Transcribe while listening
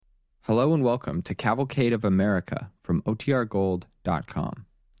Hello and welcome to Cavalcade of America from OTRGold.com.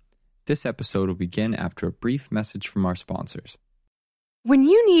 This episode will begin after a brief message from our sponsors. When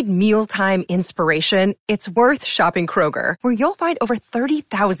you need mealtime inspiration, it's worth shopping Kroger, where you'll find over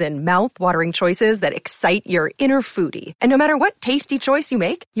 30,000 mouth-watering choices that excite your inner foodie. And no matter what tasty choice you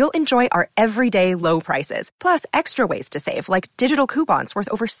make, you'll enjoy our everyday low prices, plus extra ways to save, like digital coupons worth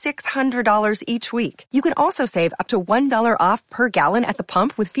over $600 each week. You can also save up to $1 off per gallon at the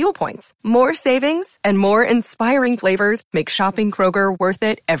pump with fuel points. More savings and more inspiring flavors make shopping Kroger worth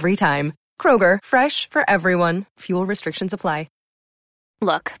it every time. Kroger, fresh for everyone. Fuel restrictions apply.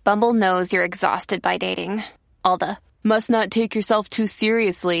 Look, Bumble knows you're exhausted by dating. All the, must not take yourself too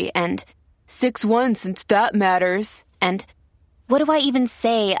seriously, and 6'1" since that matters, and what do I even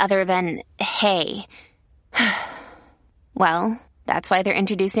say other than, hey? Well, that's why they're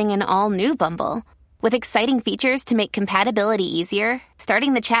introducing an all-new Bumble, with exciting features to make compatibility easier,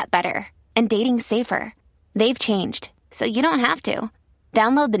 starting the chat better, and dating safer. They've changed, so you don't have to.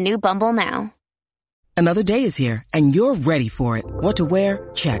 Download the new Bumble now. Another day is here, and you're ready for it. What to wear?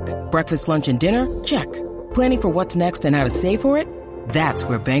 Check. Breakfast, lunch, and dinner? Check. Planning for what's next and how to save for it? That's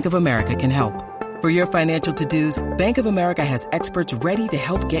where Bank of America can help. For your financial to-dos, Bank of America has experts ready to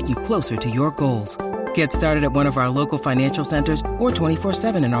help get you closer to your goals. Get started at one of our local financial centers or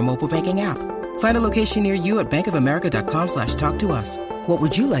 24/7 in our mobile banking app. Find a location near you at bankofamerica.com/talktous. What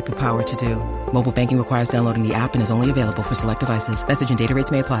would you like the power to do? Mobile banking requires downloading the app and is only available for select devices. Message and data rates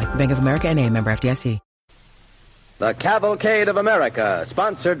may apply. Bank of America N.A., member FDIC. The Cavalcade of America,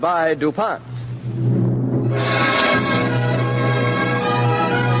 sponsored by DuPont.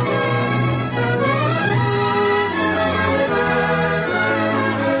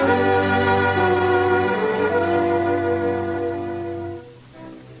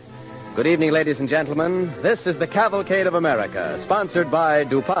 Good evening, ladies and gentlemen. This is the Cavalcade of America, sponsored by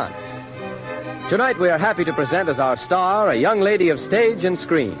DuPont. Tonight we are happy to present as our star a young lady of stage and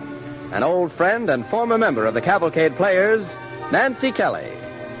screen, an old friend and former member of the Cavalcade Players, Nancy Kelly.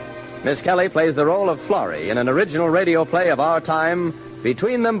 Miss Kelly plays the role of Florrie in an original radio play of our time,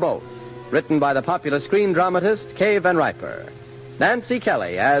 Between Them Both, written by the popular screen dramatist Kay Van Riper. Nancy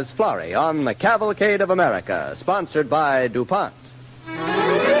Kelly as Florrie on the Cavalcade of America, sponsored by DuPont.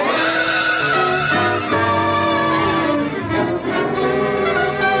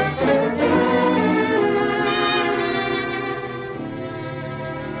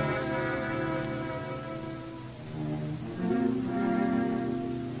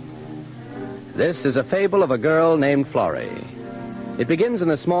 This is a fable of a girl named Florrie. It begins in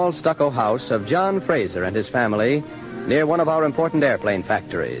the small stucco house of John Fraser and his family near one of our important airplane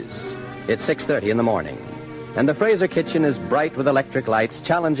factories. It's 6:30 in the morning, and the Fraser kitchen is bright with electric lights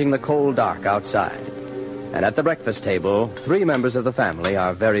challenging the cold dark outside. And at the breakfast table, 3 members of the family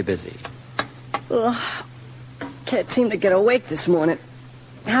are very busy. Ugh. Can't seem to get awake this morning.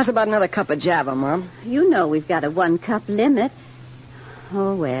 How's about another cup of Java, Mom? You know we've got a 1-cup limit.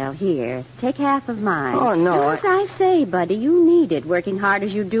 Oh, well, here, take half of mine. Oh, no. Do as I say, buddy. You need it, working hard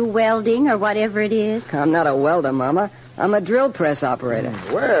as you do welding or whatever it is. I'm not a welder, Mama. I'm a drill press operator.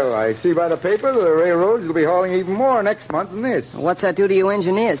 Well, I see by the paper the railroads will be hauling even more next month than this. What's that do to you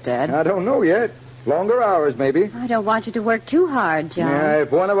engineers, Dad? I don't know yet. Longer hours, maybe. I don't want you to work too hard, John. Yeah,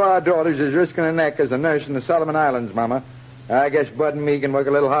 if one of our daughters is risking her neck as a nurse in the Solomon Islands, Mama, I guess Bud and me can work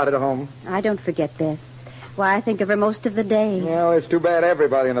a little harder at home. I don't forget Beth. Why, I think of her most of the day. Well, it's too bad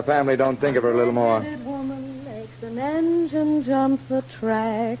everybody in the family don't think of her a little more. Woman makes an engine jump the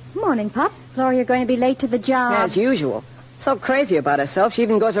track. Morning, Pop. Flora, you're going to be late to the job. As usual. So crazy about herself, she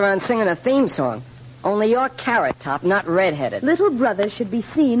even goes around singing a theme song. Only you're carrot top, not redheaded. Little brothers should be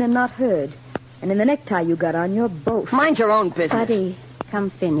seen and not heard. And in the necktie you got on, you're both. Mind your own business. Buddy, come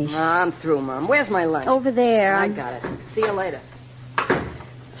finish. I'm through, Mom. Where's my lunch? Over there. I got it. See you later.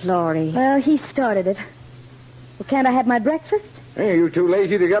 Florrie. Well, he started it. Well, can't I have my breakfast? Hey, are you too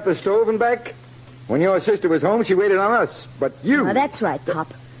lazy to get up the stove and back? When your sister was home, she waited on us. But you... Now, that's right,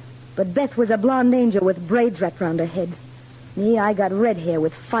 Pop. But Beth was a blonde angel with braids wrapped around her head. Me, I got red hair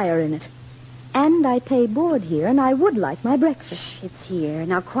with fire in it. And I pay board here, and I would like my breakfast. Shh, it's here.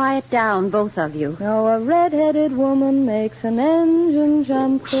 Now, quiet down, both of you. Now, a red-headed woman makes an engine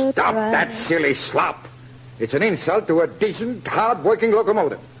jump the Stop track. that silly slop. It's an insult to a decent, hard-working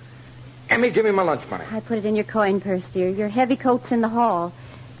locomotive. Emmy, give me my lunch money. I put it in your coin purse, dear. Your heavy coat's in the hall.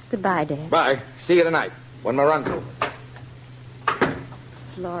 Goodbye, Dad. Bye. See you tonight, when my run's over.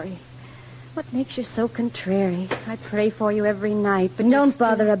 Florrie, what makes you so contrary? I pray for you every night, but Don't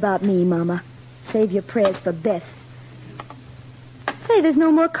bother about me, Mama. Save your prayers for Beth. Say, there's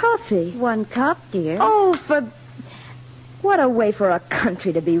no more coffee. 1 cup, dear. Oh, for... What a way for a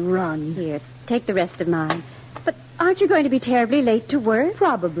country to be run. Here, take the rest of mine. But aren't you going to be terribly late to work?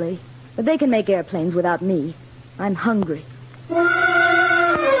 Probably. But they can make airplanes without me. I'm hungry.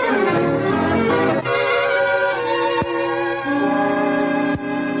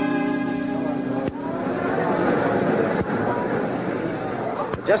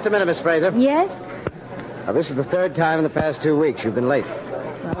 Just a minute, Miss Fraser. Yes? Now, this is the third time in the past 2 weeks you've been late.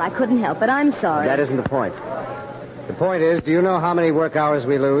 Well, I couldn't help it. I'm sorry. That isn't the point. The point is, do you know how many work hours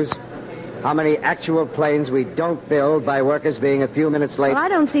we lose? How many actual planes we don't build by workers being a few minutes late? Well, I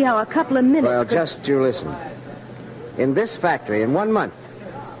don't see how a couple of minutes Well, could... just you listen. In this factory, in 1 month,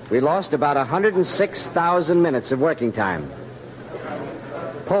 we lost about 106,000 minutes of working time.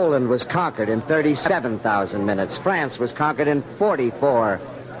 Poland was conquered in 37,000 minutes. France was conquered in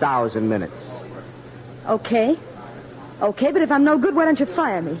 44,000 minutes. Okay. Okay, but if I'm no good, why don't you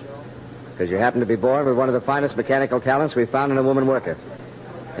fire me? Because you happen to be born with one of the finest mechanical talents we've found in a woman worker.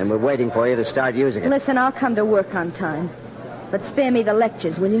 And we're waiting for you to start using it. Listen, I'll come to work on time. But spare me the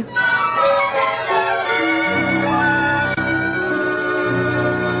lectures, will you?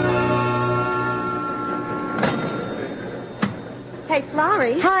 Hey,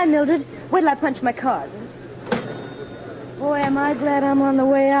 Florrie. Hi, Mildred. Wait till I punch my card. Boy, am I glad I'm on the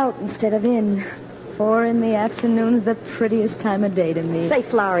way out instead of in. 4 in the afternoon's the prettiest time of day to me. Say,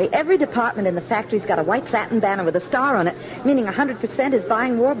 Florrie, every department in the factory's got a white satin banner with a star on it, meaning 100% is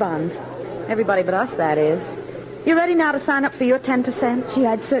buying war bonds. Everybody but us, that is. You ready now to sign up for your 10%? Gee,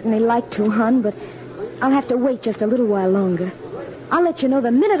 I'd certainly like to, hon, but I'll have to wait just a little while longer. I'll let you know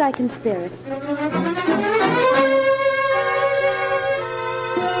the minute I can spare it.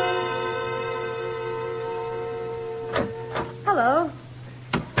 Hello.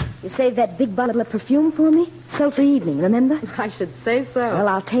 You saved that big bottle of perfume for me? Sold for evening, remember? I should say so. Well,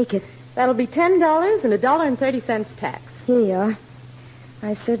 I'll take it. That'll be $10 and $1.30 tax. Here you are.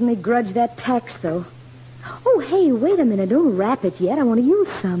 I certainly grudge that tax, though. Oh, hey, wait a minute. Don't wrap it yet. I want to use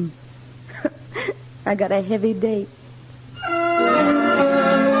some. I got a heavy date.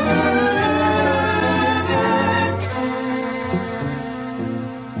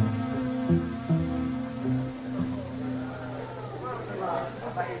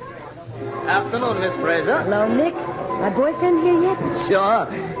 Afternoon, Miss Fraser. Hello, Nick. My boyfriend here yet? Sure.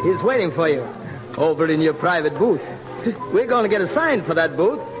 He's waiting for you. Over in your private booth. We're going to get a sign for that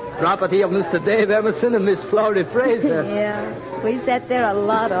booth. Property of Mr. Dave Emerson and Miss Florrie Fraser. Yeah. We sat there a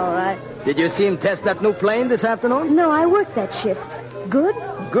lot, all right. Did you see him test that new plane this afternoon? No, I worked that shift. Good?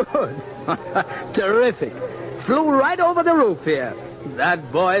 Good. Terrific. Flew right over the roof here.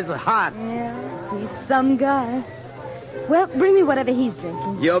 That boy's hot. Yeah, he's some guy. Well, bring me whatever he's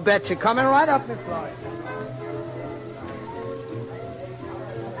drinking. You betcha. Coming right up, Miss Florrie.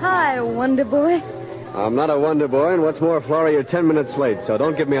 Hi, Wonder Boy. I'm not a wonder boy, and what's more, Florrie, you're 10 minutes late, so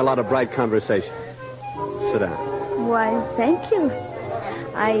don't give me a lot of bright conversation. Sit down. Why, thank you.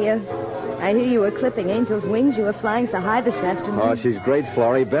 I hear you were clipping Angel's wings. You were flying so high this afternoon. Oh, she's great,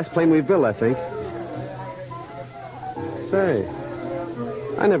 Florrie. Best plane we've built, I think. Say,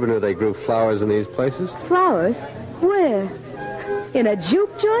 I never knew they grew flowers in these places. Flowers? Where? In a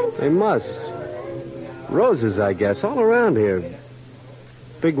juke joint? They must. Roses, I guess, all around here.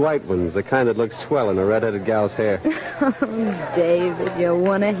 Big white ones, the kind that look swell in a red-headed gal's hair. Oh, David, you're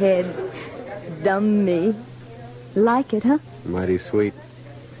one ahead. Dumb me. Like it, huh? Mighty sweet.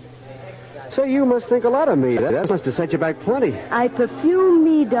 So you must think a lot of me. That must have set you back plenty. I perfume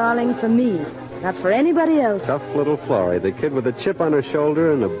me, darling, for me. Not for anybody else. Tough little Florrie, the kid with a chip on her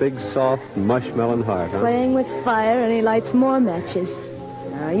shoulder and a big, soft, mushmelon heart, huh? Playing with fire, and he lights more matches.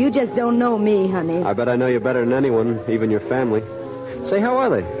 Now, you just don't know me, honey. I bet I know you better than anyone, even your family. Say, how are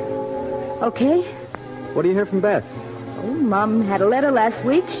they? Okay. What do you hear from Beth? Oh, Mom had a letter last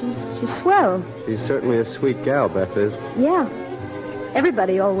week. She's swell. She's certainly a sweet gal, Beth is. Yeah.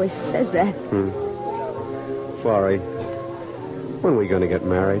 Everybody always says that. Florrie, when are we going to get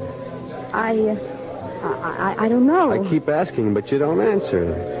married? I don't know. I keep asking, but you don't answer.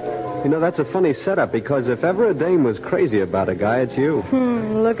 You know, that's a funny setup, because if ever a dame was crazy about a guy, it's you.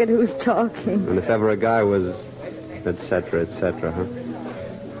 Look at who's talking. And if ever a guy was... etc., huh?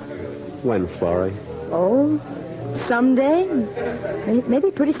 When, Florrie? Oh, someday. Maybe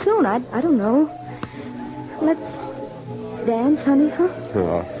pretty soon. I don't know. Let's dance, honey, huh?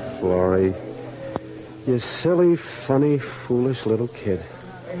 Oh, Florrie. You silly, funny, foolish little kid.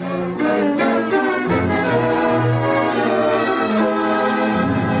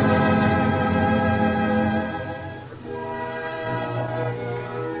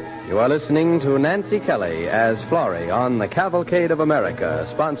 You are listening to Nancy Kelly as Florrie on the Cavalcade of America,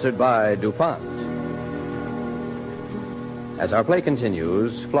 sponsored by DuPont. As our play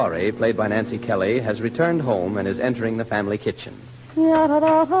continues, Florrie, played by Nancy Kelly, has returned home and is entering the family kitchen. Well,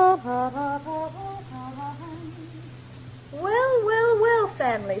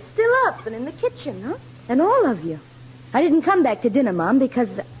 family. Still up and in the kitchen, huh? And all of you. I didn't come back to dinner, Mom,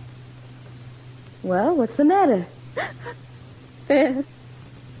 because... Well, what's the matter? Beth.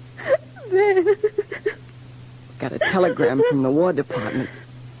 Got a telegram from the War Department.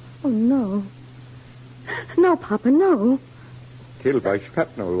 Oh, no. No, Papa, no. Killed by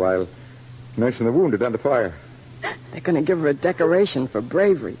shrapnel while nursing the wounded under fire. They're going to give her a decoration for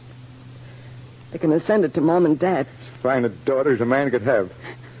bravery. They're going to send it to Mom and Dad. As fine a daughter as a man could have.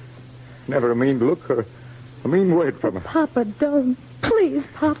 Never a mean look or a mean word from her. Papa, don't. Please,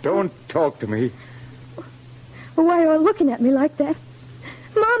 Papa. Don't talk to me. Why are you looking at me like that?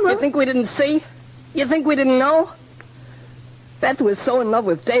 Mama. You think we didn't see? You think we didn't know? Beth was so in love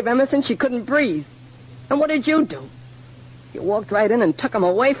with Dave Emerson she couldn't breathe. And what did you do? You walked right in and took him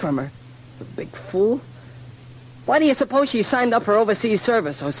away from her. The big fool. Why do you suppose she signed up for overseas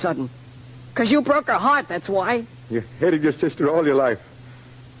service so sudden? Because you broke her heart, that's why. You hated your sister all your life.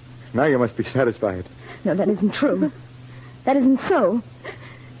 Now you must be satisfied. No, that isn't true. That isn't so.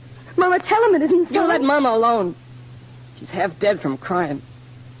 Mama, tell him it isn't so. You let Mama alone. She's half dead from crying.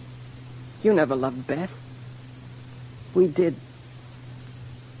 You never loved Beth. We did.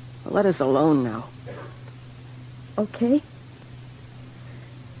 Well, let us alone now. Okay.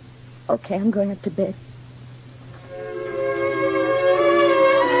 Okay, I'm going up to bed.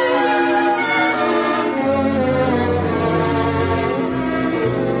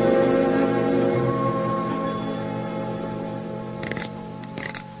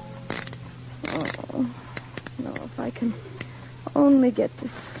 Oh, no, if I can only get to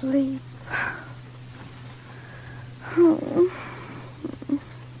sleep. Oh.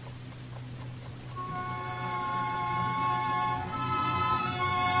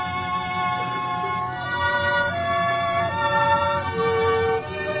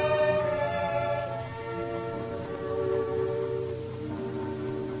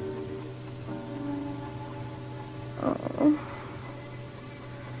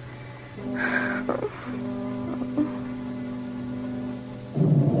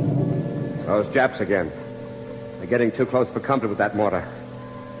 Those Japs again. They're getting too close for comfort with that mortar.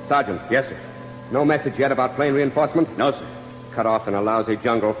 Sergeant. Yes, sir. No message yet about plane reinforcement? No, sir. Cut off in a lousy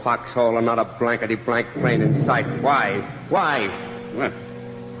jungle foxhole and not a blankety-blank plane in sight. Why? Why? Well,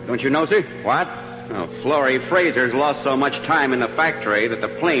 don't you know, sir? What? Well, Florrie Fraser's lost so much time in the factory that the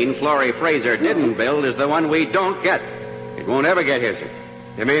plane Florrie Fraser didn't build is the one we don't get. It won't ever get here, sir.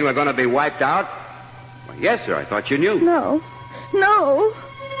 You mean we're going to be wiped out? Well, yes, sir. I thought you knew. No. No.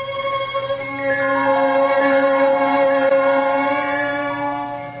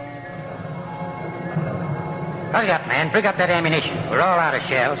 Hurry up, man. Bring up that ammunition. We're all out of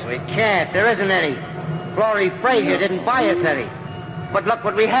shells. We can't. There isn't any. Florrie Fraser didn't buy us any. But look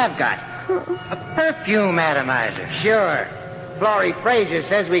what we have got. A perfume atomizer. Sure. Florrie Fraser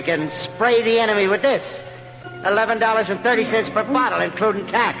says we can spray the enemy with this. $11.30 per bottle, including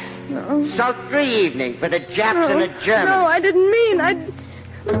tax. No. Sultry evening for the Japs and the Germans. No, I didn't mean.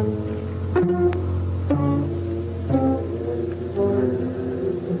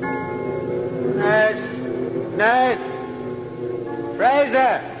 Nurse.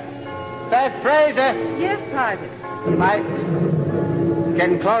 Fraser. Beth Fraser. Yes, Private.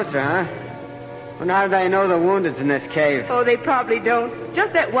 Getting closer, huh? Well, how do they know the wounded's in this cave? Oh, they probably don't.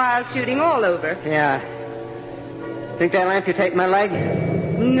 Just that wild shooting all over. Yeah. Think they'll amputate my leg?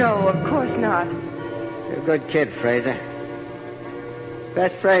 No, of course not. You're a good kid, Fraser.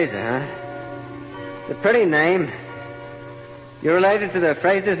 Beth Fraser, huh? It's a pretty name. You related to the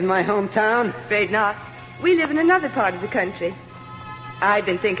Frasers in my hometown? Afraid not. We live in another part of the country. I've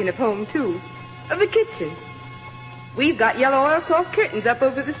been thinking of home, too. Of the kitchen. We've got yellow oilcloth curtains up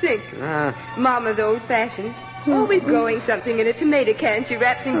over the sink. Mama's old-fashioned. Always growing something in a tomato can she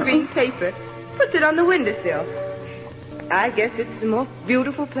wraps in green paper. Puts it on the windowsill. I guess it's the most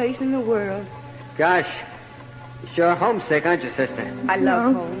beautiful place in the world. Gosh. You're sure homesick, aren't you, sister? I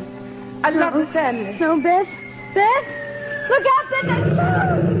love home. I love the family. No, Beth. Beth? Look out, Beth!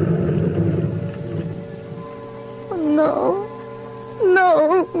 Oh, no.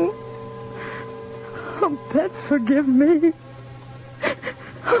 No. Oh, Beth, forgive me.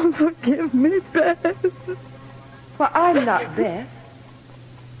 Oh, forgive me, Beth. Well, I'm not Beth.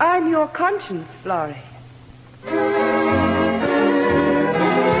 I'm your conscience, Florrie.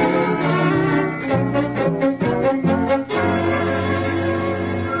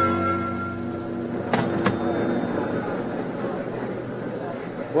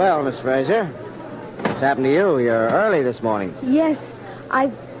 Well, Miss Fraser, happened to you? You're early this morning. Yes,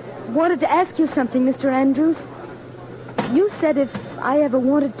 I wanted to ask you something, Mr. Andrews. You said if I ever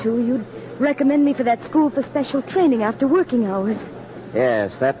wanted to, you'd recommend me for that school for special training after working hours.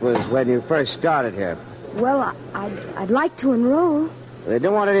 Yes, that was when you first started here. Well, I'd like to enroll. They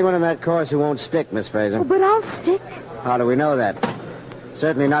don't want anyone in that course who won't stick, Miss Fraser. Oh, but I'll stick. How do we know that?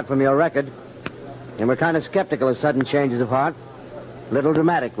 Certainly not from your record. And we're kind of skeptical of sudden changes of heart. Little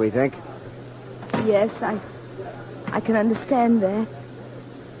dramatic, we think. Yes, I can understand that.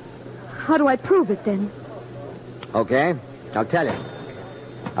 How do I prove it, then? Okay, I'll tell you.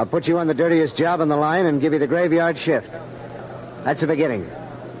 I'll put you on the dirtiest job on the line and give you the graveyard shift. That's the beginning.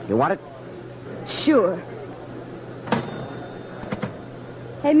 You want it? Sure.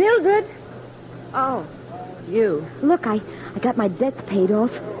 Hey, Mildred. Oh, you. Look, I got my debts paid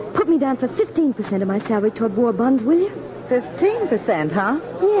off. Put me down for 15% of my salary toward war bonds, will you? 15%, huh?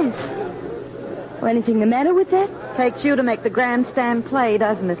 Yes. Well, anything the matter with that? Takes you to make the grandstand play,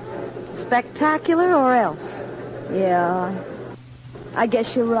 doesn't it? Spectacular or else? Yeah, I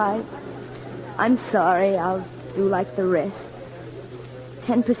guess you're right. I'm sorry. I'll do like the rest.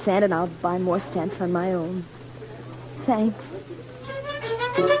 10% and I'll buy more stamps on my own. Thanks.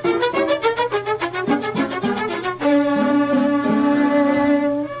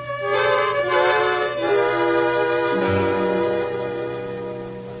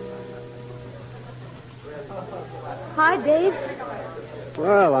 Hi, Dave.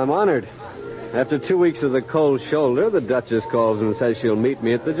 Well, I'm honored. After 2 weeks of the cold shoulder, the Duchess calls and says she'll meet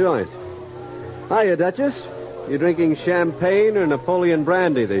me at the joint. Hiya, Duchess. You drinking champagne or Napoleon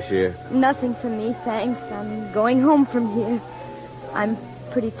brandy this year? Nothing for me, thanks. I'm going home from here. I'm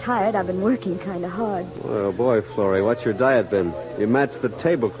pretty tired. I've been working kind of hard. Oh, boy, Florrie, what's your diet been? You matched the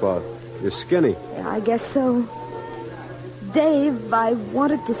tablecloth. You're skinny. Yeah, I guess so. Dave, I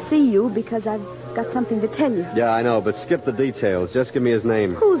wanted to see you because I've got something to tell you. Yeah, I know, but skip the details. Just give me his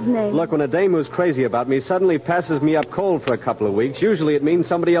name. Whose name? Look, when a dame who's crazy about me suddenly passes me up cold for a couple of weeks, usually it means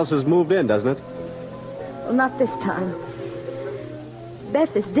somebody else has moved in, doesn't it? Well, not this time.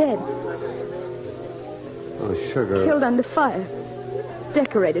 Beth is dead. Oh, sugar. Killed under fire.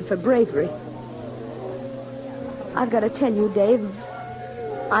 Decorated for bravery. I've got to tell you, Dave,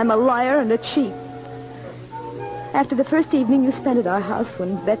 I'm a liar and a cheat. After the first evening you spent at our house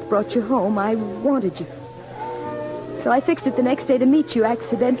when Beth brought you home, I wanted you. So I fixed it the next day to meet you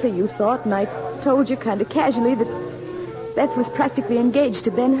accidentally, you thought, and I told you kind of casually that Beth was practically engaged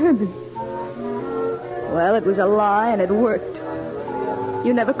to Ben Herman. Well, it was a lie, and it worked.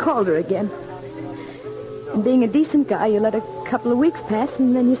 You never called her again. And being a decent guy, you let a couple of weeks pass,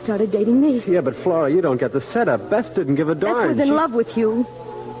 and then you started dating me. Yeah, but Flora, you don't get the setup. Beth didn't give a darn. Beth was in love with you.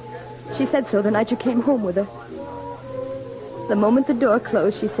 She said so the night you came home with her. The moment the door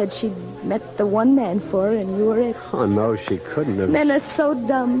closed, she said she'd met the one man for her, and you were it. Oh, no, she couldn't have. Men are so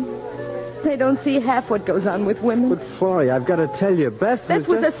dumb. They don't see half what goes on with women. But, Florrie, I've got to tell you, Beth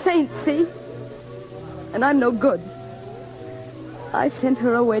was a saint, see? And I'm no good. I sent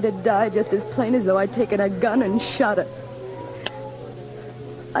her away to die just as plain as though I'd taken a gun and shot her.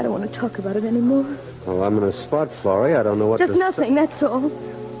 I don't want to talk about it anymore. Well, I'm in a spot, Florrie. I don't know what Just nothing, that's all.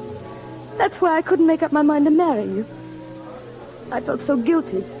 That's why I couldn't make up my mind to marry you. I felt so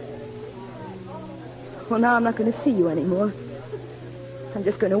guilty. Well, now I'm not going to see you anymore. I'm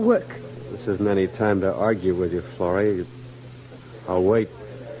just going to work. This isn't any time to argue with you, Florrie. I'll wait.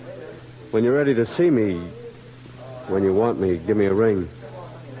 When you're ready to see me, when you want me, give me a ring.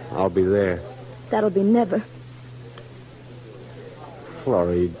 I'll be there. That'll be never.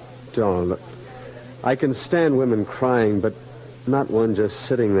 Florrie, don't. I can stand women crying, but not one just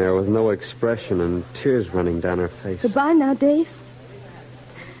sitting there with no expression and tears running down her face. Goodbye now, Dave.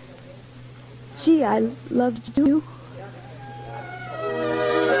 Gee, I loved you.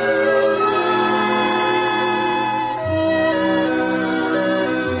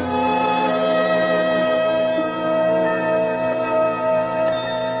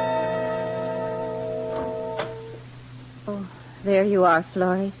 Oh, there you are,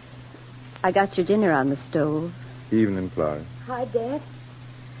 Florrie. I got your dinner on the stove. Evening, Florrie. Hi, Dad.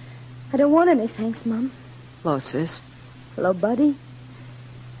 I don't want any thanks, Mom. Hello, sis. Hello, Buddy.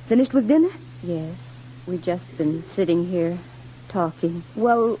 Finished with dinner? Yes. We've just been sitting here talking.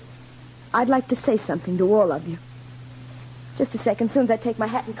 Well, I'd like to say something to all of you. Just a second, soon as I take my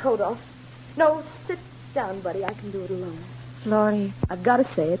hat and coat off. No, sit down, Buddy. I can do it alone. Florrie. I've got to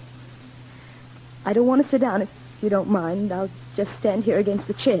say it. I don't want to sit down if you don't mind. I'll just stand here against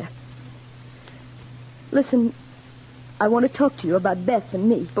the chair. Listen, I want to talk to you about Beth and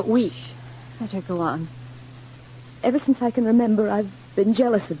me. But we... Let her go on. Ever since I can remember, I've been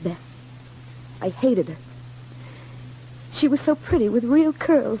jealous of Beth. I hated her. She was so pretty with real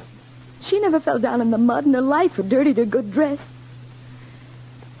curls. She never fell down in the mud in her life or dirtied her good dress.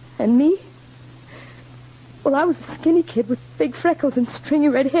 And me? Well, I was a skinny kid with big freckles and stringy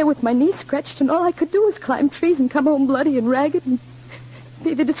red hair with my knees scratched, and all I could do was climb trees and come home bloody and ragged and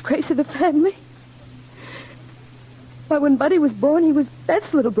be the disgrace of the family. Why, when Buddy was born, he was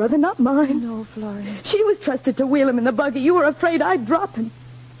Beth's little brother, not mine. No, Florrie. She was trusted to wheel him in the buggy. You were afraid I'd drop him.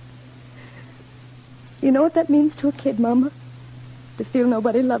 You know what that means to a kid, Mama? To feel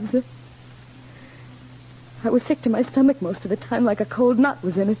nobody loves her. I was sick to my stomach most of the time, like a cold knot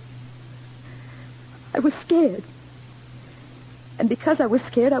was in it. I was scared. And because I was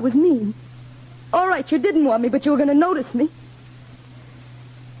scared, I was mean. All right, you didn't want me, but you were going to notice me.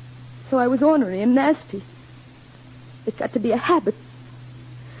 So I was ornery and nasty. It got to be a habit.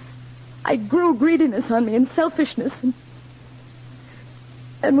 I grew greediness on me and selfishness.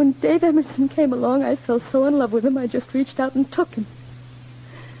 And when Dave Emerson came along, I fell so in love with him, I just reached out and took him.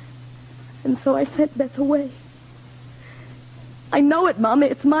 And so I sent Beth away. I know it, Mama.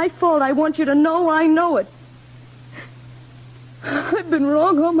 It's my fault. I want you to know I know it. I've been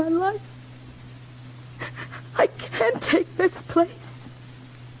wrong all my life. I can't take Beth's place.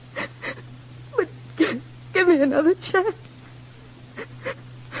 But give me another chance.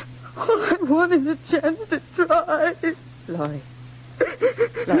 All I want is a chance to try. Florrie.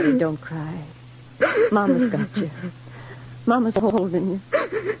 Florrie, don't cry. Mama's got you. Mama's holding you.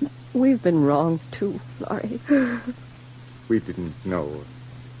 We've been wrong, too, Florrie. We didn't know.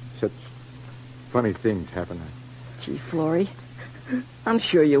 Such funny things happen. Gee, Florrie, I'm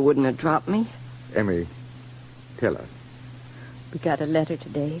sure you wouldn't have dropped me. Emmy, tell us. We got a letter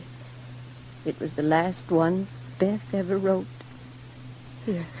today. It was the last one Beth ever wrote.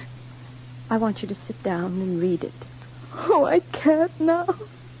 Here, I want you to sit down and read it. Oh, I can't now.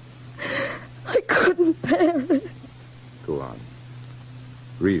 I couldn't bear it. Go on.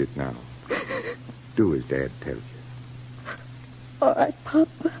 Read it now. Do as Dad tells you. All right,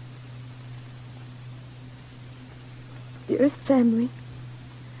 Papa. Dearest family,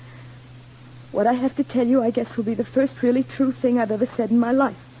 what I have to tell you, I guess, will be the first really true thing I've ever said in my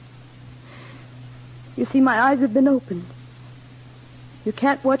life. You see, my eyes have been opened. You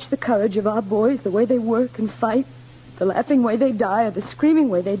can't watch the courage of our boys, the way they work and fight, the laughing way they die, or the screaming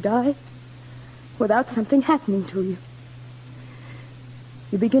way they die, without something happening to you.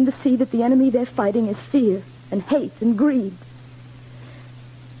 You begin to see that the enemy they're fighting is fear and hate and greed.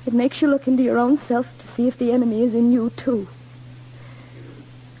 It makes you look into your own self to see if the enemy is in you, too.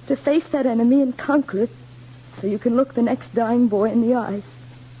 To face that enemy and conquer it so you can look the next dying boy in the eyes.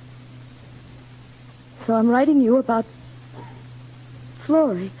 So I'm writing you about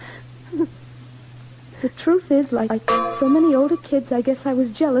Florrie. The truth is, like so many older kids, I guess I was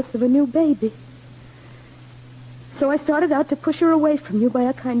jealous of a new baby. So I started out to push her away from you by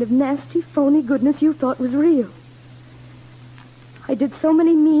a kind of nasty, phony goodness you thought was real. I did so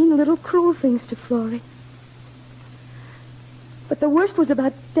many mean, little cruel things to Florrie. But the worst was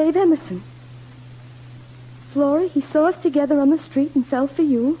about Dave Emerson. Florrie, he saw us together on the street and fell for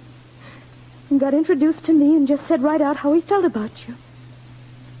you, and got introduced to me and just said right out how he felt about you.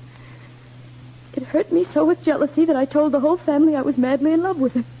 It hurt me so with jealousy that I told the whole family I was madly in love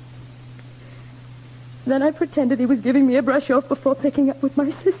with him. Then I pretended he was giving me a brush off before picking up with my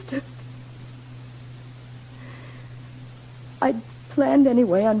sister. I'd planned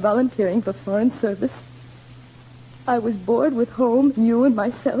anyway on volunteering for foreign service. I was bored with home, and you and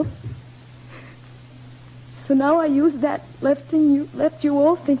myself. So now I used that, left you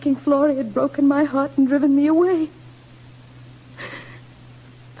all thinking Florrie had broken my heart and driven me away.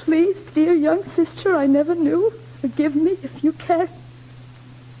 Please, dear young sister I never knew, forgive me if you can.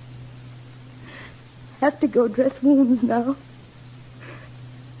 Have to go dress wounds now.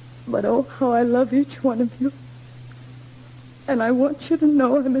 But oh, how I love each one of you. And I want you to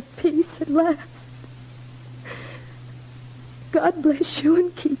know I'm at peace at last. God bless you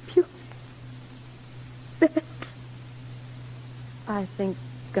and keep you. Beth. I think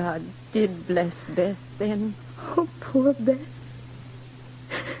God did bless Beth then. Oh, poor Beth.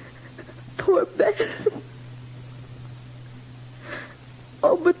 Poor Beth.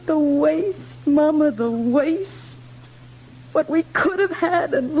 Oh, but the waste, Mama, the waste. What we could have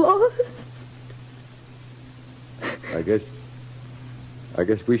had and lost. I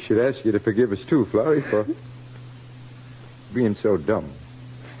guess we should ask you to forgive us too, Florrie, for being so dumb.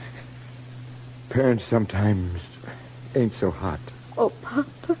 Parents sometimes ain't so hot. Oh,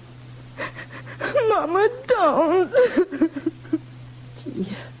 Papa. Mama, don't. Gee.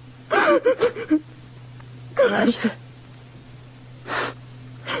 Gosh.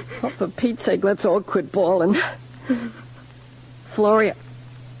 Oh, For Pete's sake, let's all quit bawling. Floria,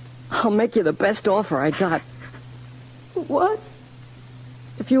 I'll make you the best offer I got. What?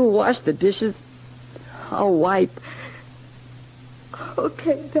 If you'll wash the dishes, I'll wipe.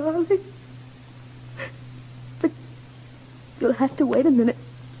 Okay, darling. But you'll have to wait a minute.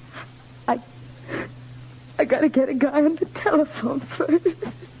 I gotta get a guy on the telephone first.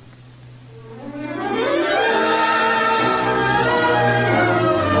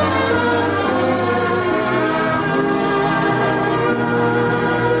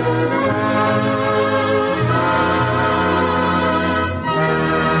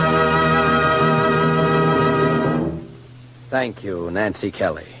 Thank you, Nancy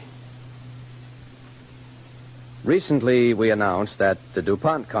Kelly. Recently, we announced that the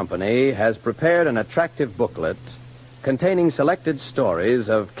DuPont Company has prepared an attractive booklet containing selected stories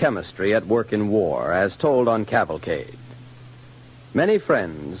of chemistry at work in war, as told on Cavalcade. Many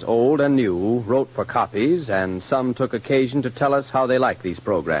friends, old and new, wrote for copies, and some took occasion to tell us how they like these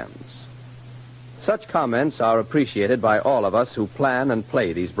programs. Such comments are appreciated by all of us who plan and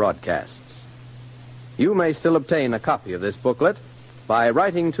play these broadcasts. You may still obtain a copy of this booklet by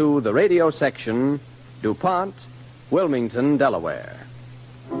writing to the radio section, DuPont, Wilmington, Delaware.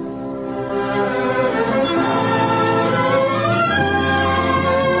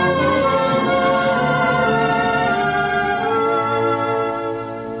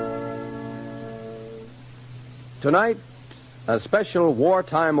 Tonight, a special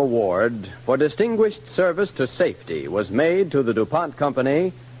wartime award for distinguished service to safety was made to the DuPont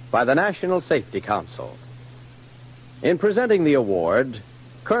Company by the National Safety Council. In presenting the award,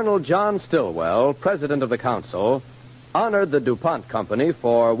 Colonel John Stillwell, president of the council, honored the DuPont Company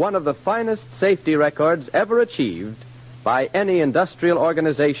for one of the finest safety records ever achieved by any industrial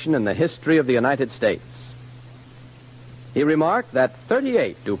organization in the history of the United States. He remarked that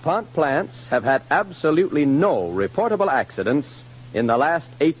 38 DuPont plants have had absolutely no reportable accidents in the last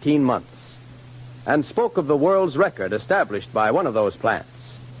 18 months, and spoke of the world's record established by one of those plants,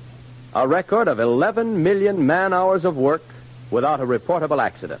 a record of 11 million man-hours of work without a reportable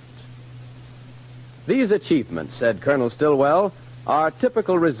accident. These achievements, said Colonel Stillwell, are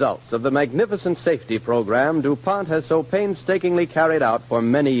typical results of the magnificent safety program DuPont has so painstakingly carried out for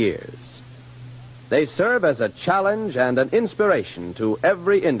many years. They serve as a challenge and an inspiration to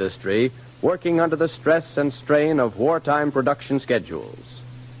every industry working under the stress and strain of wartime production schedules.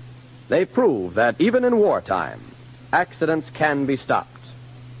 They prove that even in wartime, accidents can be stopped.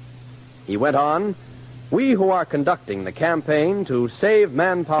 He went on, we who are conducting the campaign to save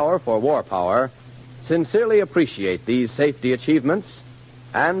manpower for war power sincerely appreciate these safety achievements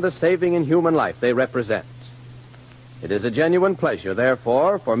and the saving in human life they represent. It is a genuine pleasure,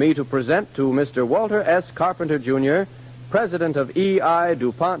 therefore, for me to present to Mr. Walter S. Carpenter, Jr., president of E.I.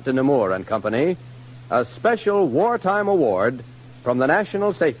 DuPont de Nemours and Company, a special wartime award from the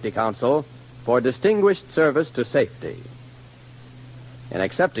National Safety Council for distinguished service to safety. In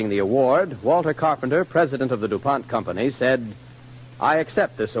accepting the award, Walter Carpenter, president of the DuPont Company, said, I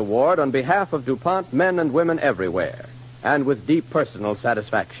accept this award on behalf of DuPont men and women everywhere, and with deep personal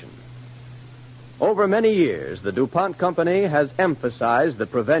satisfaction. Over many years, the DuPont Company has emphasized the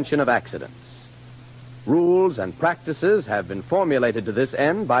prevention of accidents. Rules and practices have been formulated to this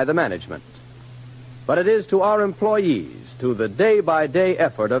end by the management. But it is to our employees, to the day-by-day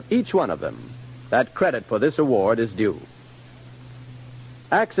effort of each one of them, that credit for this award is due.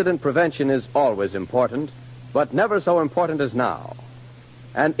 Accident prevention is always important, but never so important as now.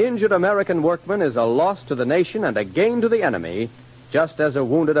 An injured American workman is a loss to the nation and a gain to the enemy, just as a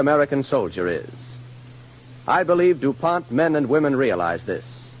wounded American soldier is. I believe DuPont men and women realize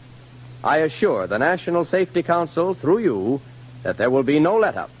this. I assure the National Safety Council, through you, that there will be no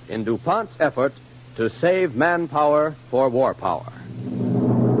let-up in DuPont's effort to save manpower for war power.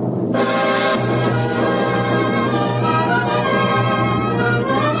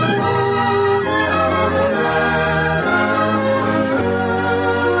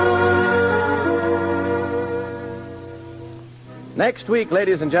 Next week,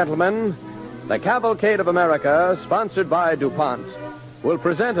 ladies and gentlemen, the Cavalcade of America, sponsored by DuPont, will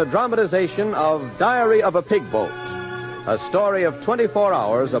present a dramatization of Diary of a Pig Boat, a story of 24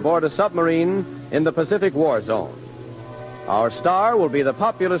 hours aboard a submarine in the Pacific War Zone. Our star will be the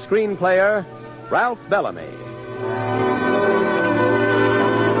popular screen player, Ralph Bellamy.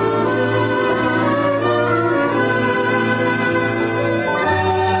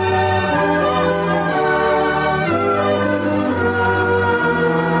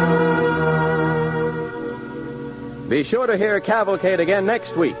 Be sure to hear Cavalcade again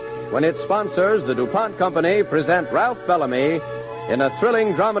next week when its sponsors, the DuPont Company, present Ralph Bellamy in a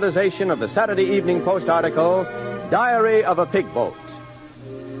thrilling dramatization of the Saturday Evening Post article, Diary of a Pig Boat.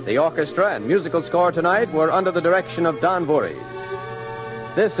 The orchestra and musical score tonight were under the direction of Don Voorhees.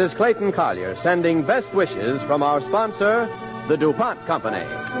 This is Clayton Collier sending best wishes from our sponsor, the DuPont Company.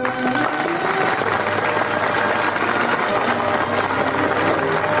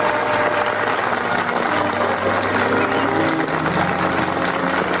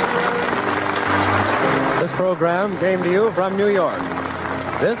 This program came to you from New York.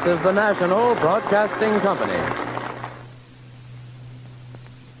 This is the National Broadcasting Company.